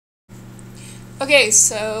Okay,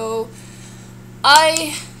 so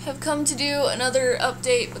I have come to do another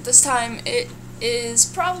update, but this time it is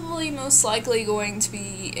probably most likely going to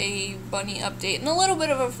be a bunny update and a little bit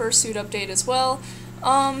of a fursuit update as well.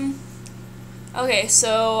 Okay,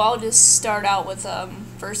 so I'll just start out with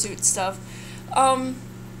fursuit stuff,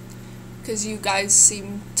 because you guys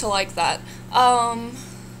seem to like that. I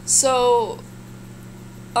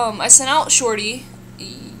sent out Shorty.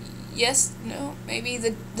 Maybe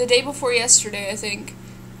the day before yesterday, I think.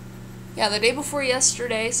 Yeah, the day before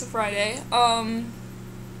yesterday, so Friday.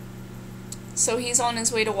 So he's on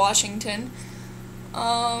his way to Washington.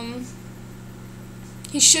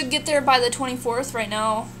 He should get there by the 24th. Right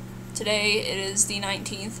now, today it is the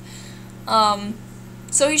 19th.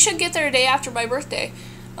 So he should get there a day after my birthday.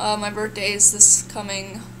 My birthday is this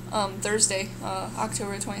coming Thursday,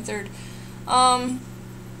 October 23rd.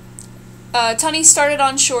 Tunny started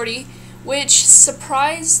on Shorty, which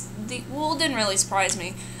didn't really surprise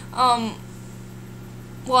me. I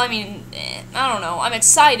don't know, I'm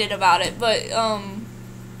excited about it, but,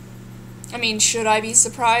 should I be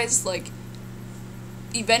surprised? Like,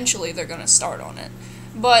 eventually they're gonna start on it.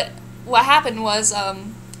 But what happened was,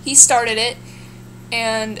 he started it,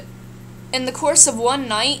 and in the course of one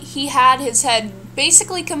night, he had his head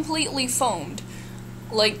basically completely foamed.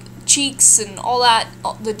 Like, cheeks and all that,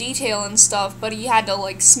 the detail and stuff, but he had to,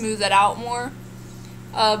 like, smooth it out more.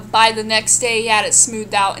 By the next day, he had it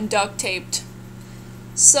smoothed out and duct taped.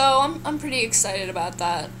 So, I'm pretty excited about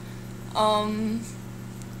that. I'm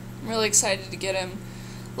really excited to get him.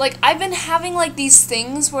 Like, I've been having, like, these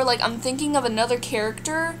things where, like, I'm thinking of another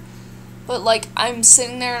character, but, like, I'm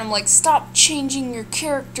sitting there and I'm like, stop changing your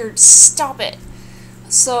character, stop it.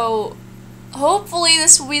 So, hopefully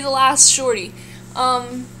this will be the last Shorty.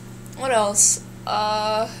 What else?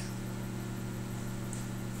 What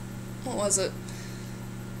was it?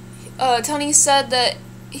 Tony said that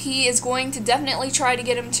he is going to definitely try to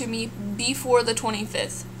get him to me before the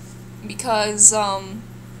 25th. Because,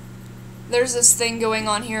 there's this thing going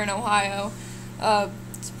on here in Ohio.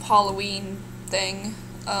 Halloween thing.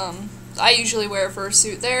 I usually wear a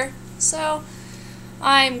fursuit there. So,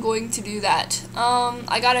 I'm going to do that.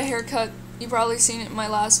 I got a haircut. You've probably seen it in my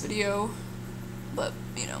last video. But,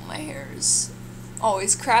 you know, my hair is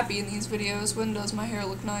always crappy in these videos. When does my hair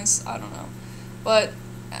look nice? I don't know. But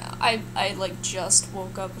I like just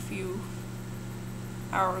woke up a few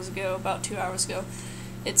hours ago, about 2 hours ago.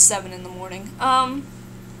 It's 7 in the morning. What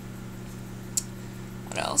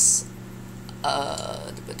else?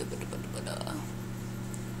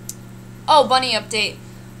 Oh, bunny update.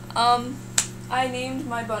 I named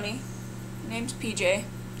my bunny. Named PJ.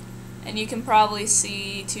 And you can probably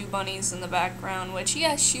see two bunnies in the background, which,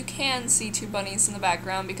 yes, you can see two bunnies in the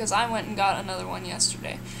background because I went and got another one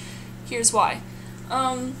yesterday. Here's why.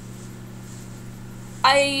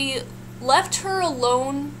 I left her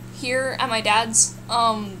alone here at my dad's.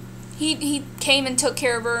 He came and took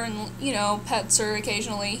care of her and, you know, pets her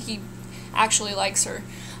occasionally. He actually likes her.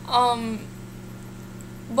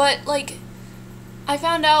 But, like, I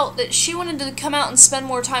found out that she wanted to come out and spend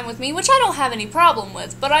more time with me, which I don't have any problem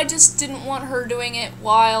with, but I just didn't want her doing it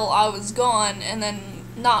while I was gone, and then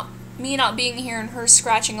me not being here and her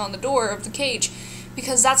scratching on the door of the cage,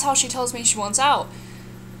 because that's how she tells me she wants out.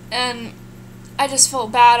 And I just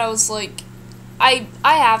felt bad. I was like, I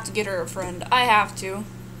have to get her a friend. I have to.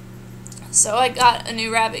 So I got a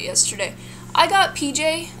new rabbit yesterday. I got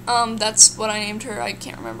PJ, that's what I named her. I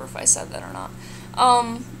can't remember if I said that or not.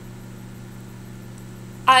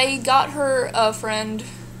 I got her a friend.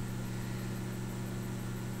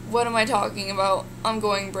 What am I talking about? I'm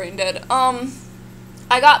going brain dead.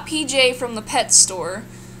 I got PJ from the pet store,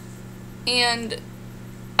 and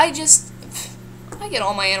I get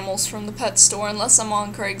all my animals from the pet store unless I'm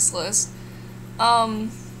on Craigslist.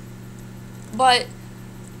 But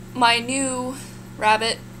my new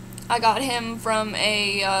rabbit, I got him from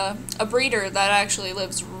a breeder that actually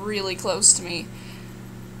lives really close to me.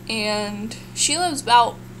 And she lives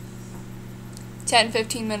about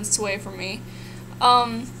 10-15 minutes away from me,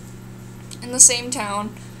 in the same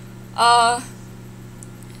town.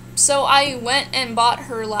 So I went and bought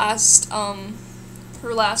her last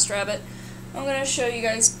rabbit. I'm gonna show you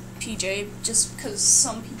guys PJ, just because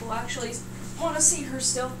some people actually want to see her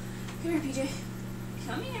still. Come here, PJ.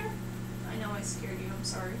 Come here. I know I scared you, I'm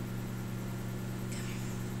sorry.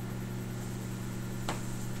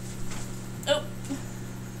 Oh.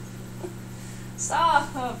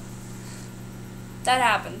 Stop! That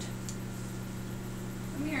happened.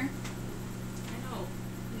 Come here. I know.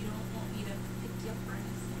 You don't want me to pick you up or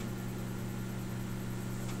anything.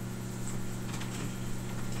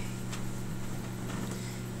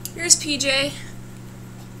 Here's PJ.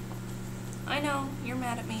 I know. You're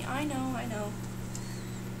mad at me. I know.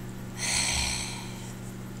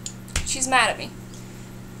 She's mad at me.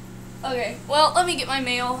 Okay, well, let me get my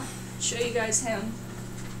mail. Show you guys him.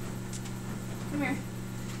 Come here.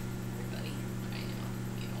 Everybody. I know.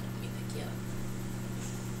 You don't want me to pick you up.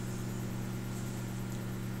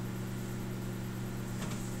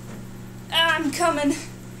 I'm coming.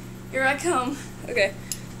 Here I come. Okay.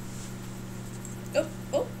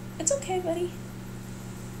 Oh, it's okay, buddy.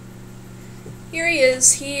 Here he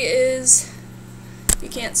is. He is... You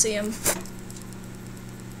can't see him.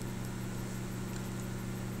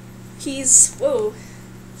 He's... Whoa.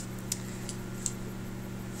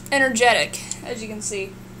 Energetic, as you can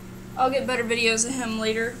see. I'll get better videos of him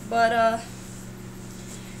later, but,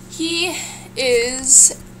 he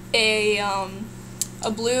is a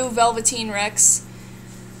blue Velveteen Rex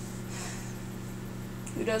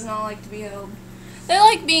who does not like to be held. They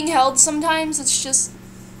like being held sometimes, it's just...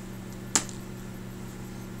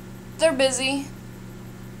 They're busy.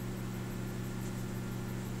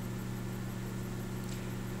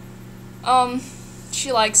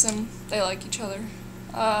 She likes him. They like each other.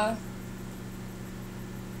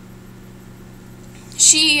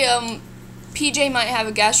 PJ might have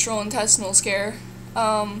a gastrointestinal scare.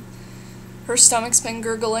 Her stomach's been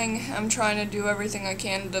gurgling. I'm trying to do everything I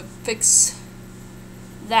can to fix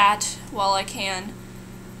that while I can,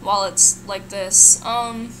 while it's like this.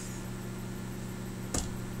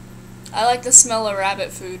 I like the smell of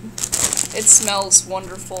rabbit food. It smells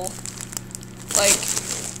wonderful. Like,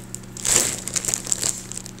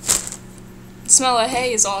 the smell of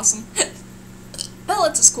hay is awesome.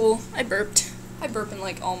 Pellets is cool. I burped. I burp in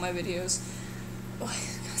like all my videos. Oh, I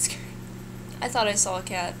got scared. I thought I saw a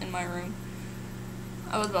cat in my room.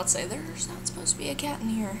 I was about to say, there's not supposed to be a cat in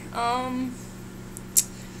here.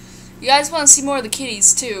 You guys want to see more of the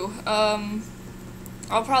kitties too. I'll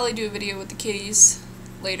probably do a video with the kitties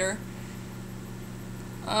later.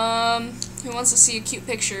 Who wants to see a cute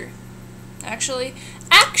picture? Actually,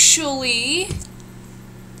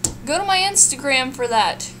 go to my Instagram for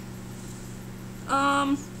that.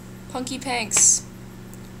 Punky Panks.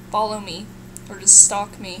 Follow me. Or just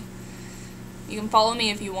stalk me. You can follow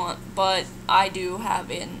me if you want, but I do have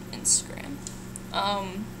an Instagram.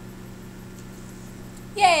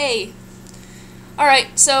 Yay!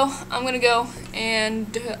 Alright, so I'm gonna go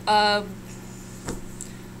and,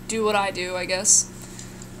 do what I do, I guess.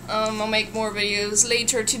 I'll make more videos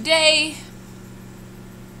later today.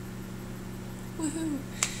 Woohoo!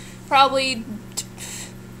 Probably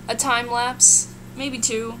a time-lapse. Maybe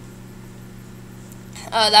 2.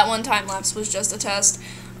 That one time-lapse was just a test.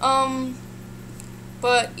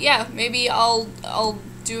 But yeah, maybe I'll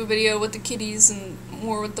do a video with the kitties and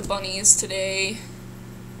more with the bunnies today.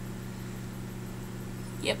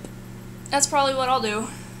 Yep. That's probably what I'll do.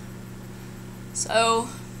 So,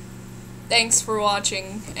 thanks for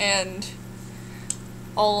watching and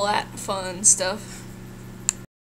all that fun stuff.